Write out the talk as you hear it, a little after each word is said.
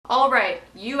Alright,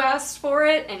 you asked for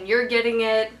it and you're getting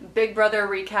it. Big Brother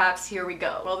recaps, here we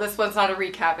go. Well, this one's not a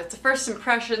recap, it's a first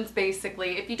impressions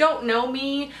basically. If you don't know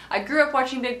me, I grew up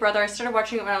watching Big Brother. I started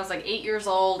watching it when I was like 8 years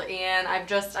old and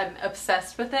I'm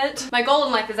obsessed with it. My goal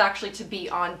in life is actually to be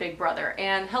on Big Brother.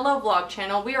 And hello vlog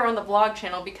channel, we are on the vlog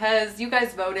channel because you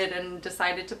guys voted and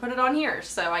decided to put it on here.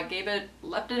 So I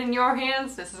left it in your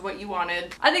hands, this is what you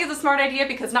wanted. I think it's a smart idea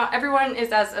because not everyone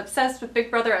is as obsessed with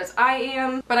Big Brother as I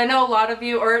am, but I know a lot of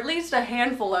you, or at least a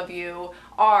handful of you,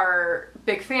 are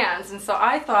big fans, and so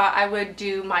I thought I would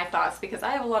do my thoughts because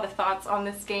I have a lot of thoughts on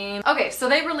this game. Okay, so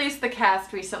they released the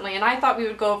cast recently and I thought we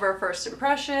would go over first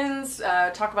impressions,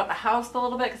 talk about the house a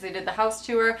little bit because they did the house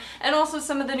tour, and also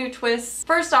some of the new twists.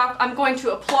 First off, I'm going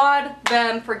to applaud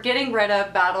them for getting rid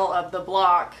of Battle of the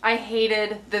Block. I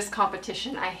hated this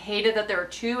competition. I hated that there were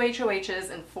 2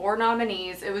 HOHs and 4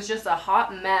 nominees. It was just a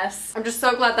hot mess. I'm just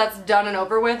so glad that's done and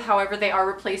over with. However, they are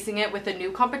replacing it with a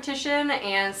new competition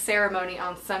and ceremony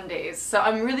on Sundays. So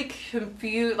I'm really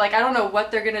confused, like I don't know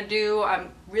what they're gonna do.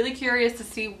 I'm really curious to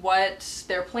see what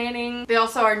they're planning. They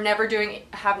also are never doing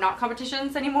have-not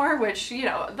competitions anymore, which, you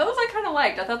know, those I kind of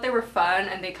liked. I thought they were fun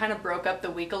and they kind of broke up the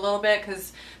week a little bit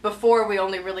because before we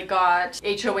only really got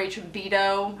HOH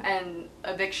veto and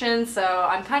eviction, so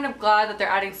I'm kind of glad that they're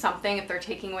adding something if they're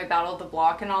taking away Battle of the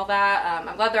Block and all that.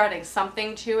 I'm glad they're adding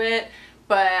something to it,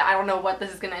 but I don't know what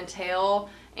this is going to entail.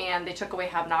 And they took away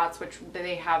have-nots, which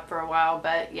they have for a while,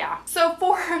 but yeah. So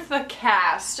for the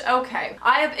cast, okay.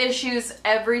 I have issues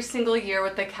every single year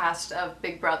with the cast of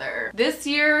Big Brother. This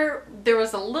year, there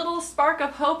was a little spark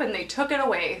of hope and they took it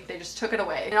away. They just took it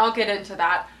away, and I'll get into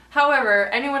that. However,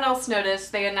 anyone else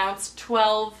noticed they announced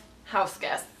 12 house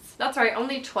guests? That's right,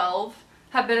 only 12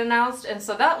 have been announced, and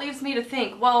so that leaves me to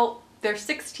think, well, there's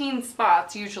 16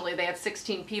 spots, usually they have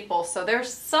 16 people, so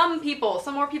there's some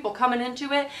more people coming into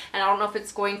it, and I don't know if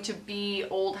it's going to be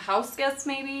old house guests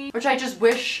maybe, which I just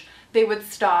wish they would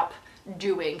stop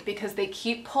doing because they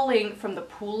keep pulling from the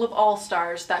pool of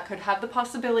all-stars that could have the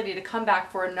possibility to come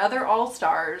back for another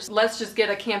all-stars. Let's just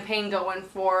get a campaign going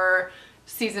for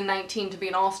season 19 to be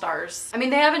an all-stars. I mean,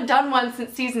 they haven't done one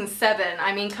since season 7.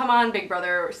 I mean, come on, Big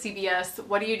Brother, CBS,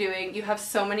 what are you doing? You have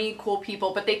so many cool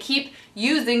people, but they keep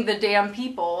using the damn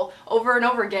people over and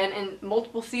over again in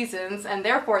multiple seasons, and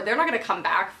therefore they're not going to come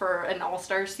back for an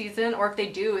all-stars season, or if they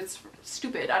do, it's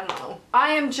stupid. I don't know.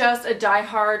 I am just a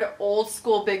diehard old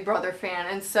school Big Brother fan,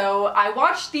 and so I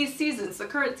watched these seasons, the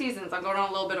current seasons. I'm going on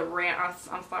a little bit of rant,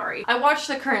 I'm sorry. I watched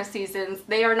the current seasons.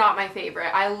 They are not my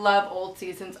favorite. I love old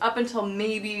seasons up until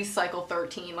maybe cycle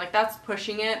 13. Like, that's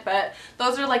pushing it, but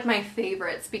those are like my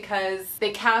favorites because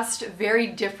they cast very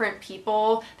different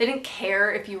people. They didn't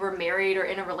care if you were married or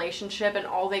in a relationship, and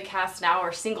all they cast now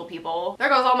are single people. There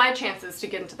goes all my chances to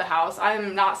get into the house.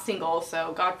 I'm not single,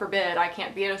 so God forbid I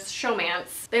can't be a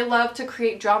showmance. They love to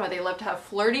create drama. They love to have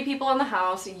flirty people in the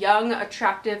house, young,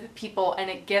 attractive people, and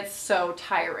it gets so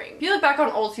tiring. If you look back on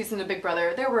old seasons of Big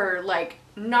Brother, there were like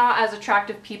not as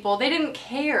attractive people. They didn't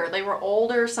care. They were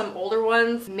older, some older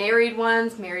ones, married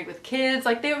with kids.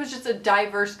 Like, there was just a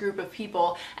diverse group of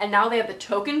people, and now they have the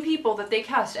token people that they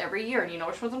cast every year, and you know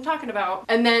which ones I'm talking about.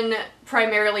 And then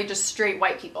primarily just straight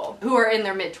white people who are in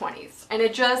their mid-20s. And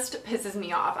it just pisses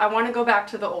me off. I want to go back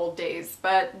to the old days,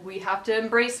 but we have to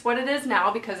embrace what it is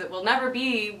now because it will never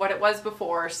be what it was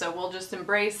before, so we'll just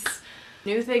embrace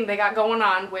new thing they got going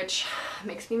on, which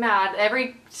makes me mad.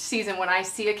 Every season when I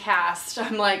see a cast,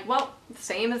 I'm like, well,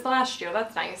 same as last year,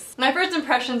 that's nice. My first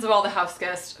impressions of all the house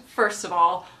guests, first of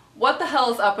all, what the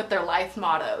hell is up with their life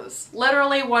mottos?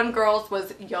 Literally, one girl's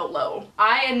was YOLO.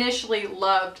 I initially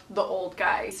loved the old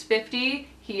guy. He's 50,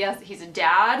 he's a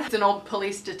dad, he's an old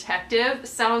police detective.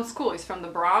 Sounds cool, he's from the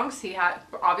Bronx, he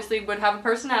obviously would have a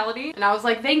personality. And I was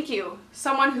like, thank you,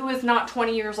 someone who is not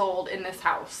 20 years old in this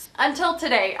house. Until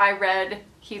today, I read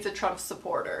he's a Trump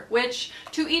supporter, which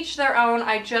to each their own.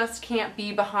 I just can't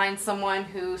be behind someone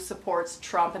who supports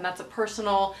Trump, and that's a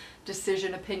personal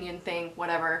decision, opinion thing,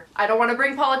 whatever. I don't want to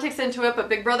bring politics into it, but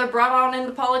Big Brother brought on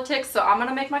into politics, so I'm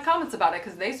gonna make my comments about it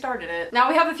because they started it. Now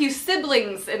we have a few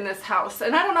siblings in this house,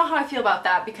 and I don't know how I feel about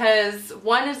that because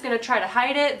one is gonna try to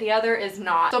hide it, the other is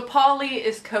not. So Paulie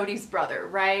is Cody's brother,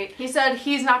 right? He said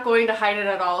he's not going to hide it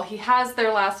at all. He has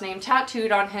their last name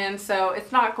tattooed on him, so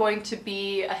it's not going to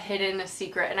be a hidden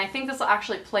secret. And I think this will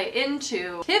actually play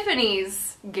into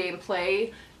Tiffany's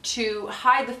gameplay to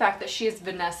hide the fact that she is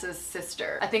Vanessa's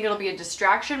sister. I think it'll be a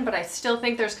distraction, but I still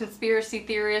think there's conspiracy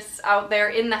theorists out there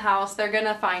in the house. They're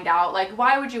gonna find out. Like,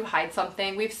 why would you hide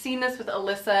something? We've seen this with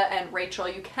Alyssa and Rachel.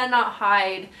 You cannot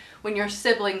hide when you're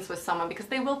siblings with someone because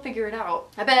they will figure it out.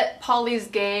 I bet Polly's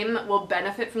game will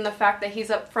benefit from the fact that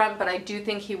he's up front, but I do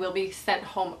think he will be sent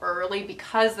home early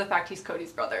because of the fact he's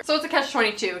Cody's brother. So it's a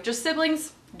catch-22. Just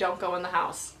siblings, don't go in the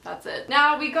house. That's it.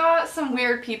 Now we got some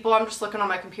weird people. I'm just looking on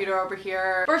my computer over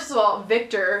here. First of all,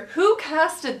 Victor. Who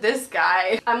casted this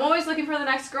guy? I'm always looking for the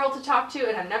next girl to talk to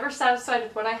and I'm never satisfied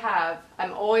with what I have.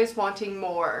 I'm always wanting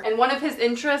more. And one of his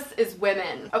interests is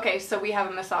women. Okay, so we have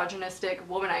a misogynistic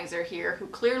womanizer here who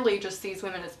clearly just sees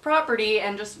women as property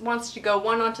and just wants to go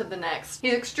one onto the next.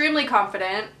 He's extremely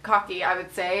confident, cocky I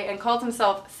would say, and calls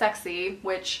himself sexy,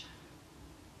 which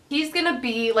he's gonna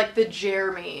be like the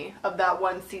Jeremy of that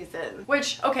one season.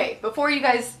 Which, okay, before you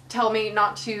guys tell me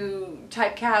not to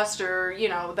typecast or, you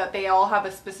know, that they all have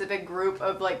a specific group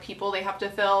of like people they have to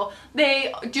fill,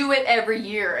 they do it every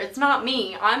year. It's not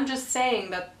me. I'm just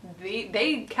saying that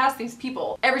they cast these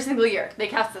people every single year. They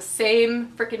cast the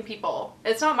same freaking people.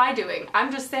 It's not my doing.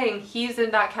 I'm just saying he's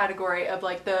in that category of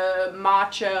like the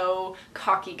macho,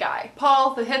 cocky guy.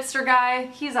 Paul, the hipster guy,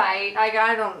 he's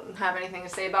I don't have anything to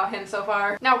say about him so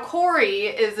far. Now, Corey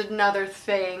is another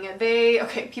thing.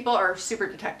 Okay, people are super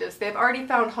detectives. They've already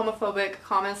found homophobic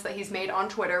comments that he's made on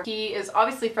Twitter. He is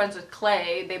obviously friends with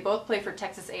Clay. They both play for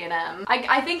Texas A&M.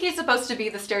 I think he's supposed to be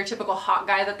the stereotypical hot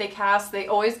guy that they cast. They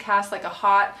always cast like a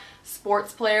hot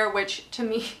sports player, which to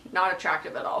me, not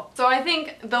attractive at all. So I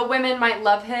think the women might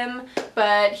love him,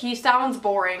 but he sounds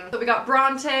boring. So we got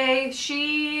Bronte.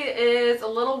 She is a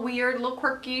little weird, a little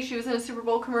quirky. She was in a Super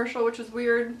Bowl commercial, which was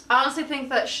weird. I honestly think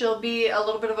that she'll be a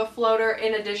little bit of a floater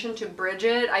in addition to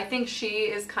Bridget. I think she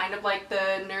is kind of like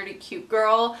the nerdy cute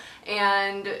girl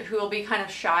and who will be kind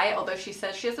of shy, although she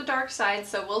says she has a dark side,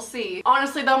 so we'll see.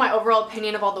 Honestly though, my overall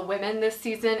opinion of all the women this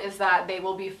season is that they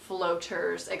will be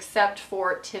floaters, except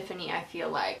for Tiffany, I feel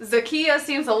like. Zakiya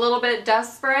seems a little bit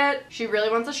desperate. She really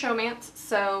wants a showmance,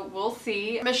 so we'll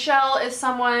see. Michelle is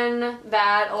someone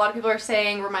that a lot of people are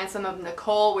saying reminds them of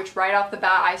Nicole, which right off the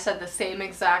bat I said the same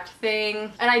exact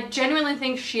thing. And I genuinely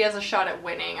think she has a shot at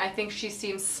winning. I think she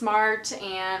seems smart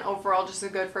and overall just a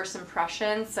good first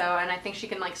impression. So, and I think she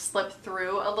can like slip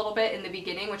through a little bit in the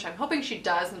beginning, which I'm hoping she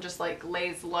does and just like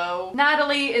lays low.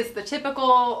 Natalie is the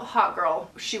typical hot girl.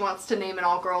 She wants to name an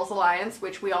all-girls alliance,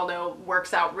 which we all know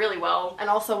works out really well. And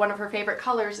also one of her favorite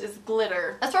colors is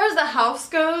glitter. As far as the house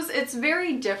goes, it's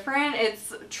very different.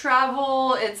 It's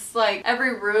travel. It's like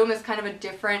every room is kind of a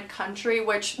different country,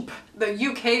 which the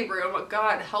UK room,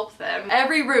 God help them.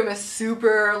 Every room is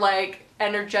super like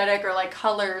energetic or like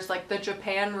colors. Like the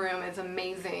Japan room is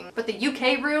amazing, but the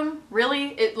UK room, really,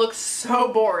 it looks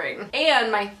so boring.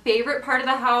 And my favorite part of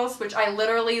the house, which I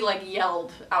literally like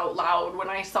yelled out loud when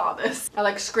I saw this, I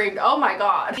like screamed, oh my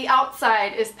god, the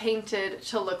outside is painted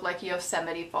to look like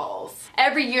Yosemite Falls.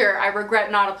 Every year I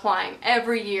regret not applying,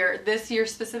 every year. This year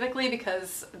specifically,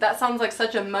 because that sounds like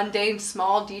such a mundane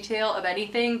small detail of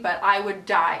anything, but I would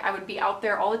die. I would be out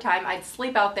there all the time. I'd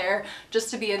sleep out there just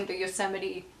to be in the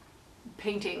Yosemite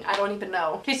painting. I don't even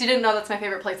know. In case you didn't know, that's my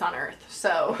favorite place on earth.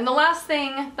 So, and the last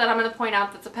thing that I'm going to point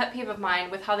out that's a pet peeve of mine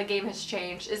with how the game has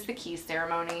changed is the key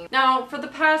ceremony. Now, for the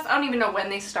past, I don't even know when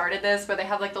they started this, where they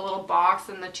have like the little box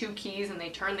and the 2 keys and they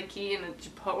turn the key and it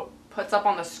puts up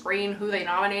on the screen who they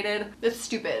nominated. It's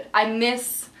stupid. I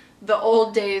miss the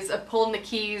old days of pulling the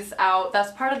keys out.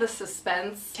 That's part of the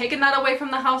suspense. Taking that away from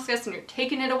the house guests and you're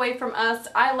taking it away from us.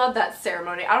 I love that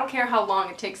ceremony. I don't care how long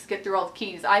it takes to get through all the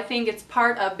keys. I think it's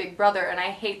part of Big Brother and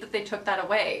I hate that they took that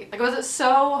away. Like, was it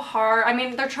so hard? I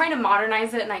mean, they're trying to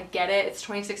modernize it and I get it. It's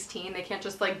 2016. They can't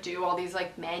just like do all these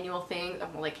like manual things.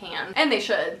 Well, they can. And they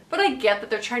should. But I get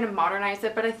that they're trying to modernize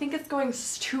it, but I think it's going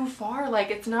too far. Like,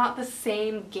 it's not the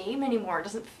same game anymore. It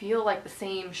doesn't feel like the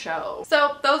same show.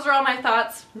 So those are all my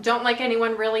thoughts. Don't like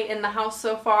anyone really in the house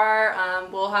so far.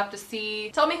 We'll have to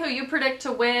see. Tell me who you predict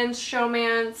to win,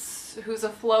 showmance, who's a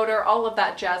floater, all of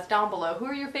that jazz down below. Who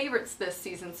are your favorites this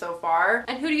season so far?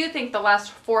 And who do you think the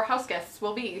last 4 house guests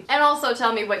will be? And also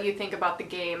tell me what you think about the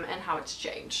game and how it's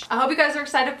changed. I hope you guys are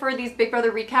excited for these Big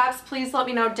Brother recaps. Please let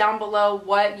me know down below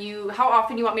how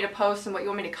often you want me to post and what you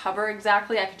want me to cover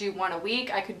exactly. I could do 1 a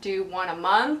week. I could do 1 a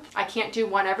month. I can't do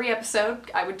 1 every episode.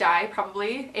 I would die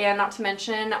probably. And not to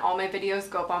mention, all my videos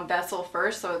go up on Vessel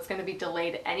first, so it's going to be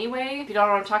delayed anyway. If you don't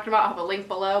know what I'm talking about, I'll have a link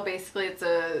below. Basically, it's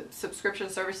a subscription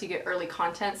service. You get early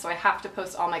content, so I have to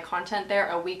post all my content there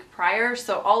a week prior,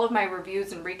 so all of my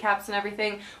reviews and recaps and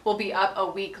everything will be up a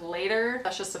week later.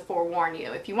 That's just to forewarn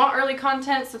you. If you want early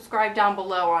content, subscribe down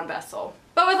below on Vessel.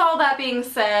 But with all that being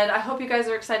said, I hope you guys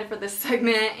are excited for this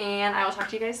segment, and I will talk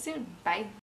to you guys soon. Bye.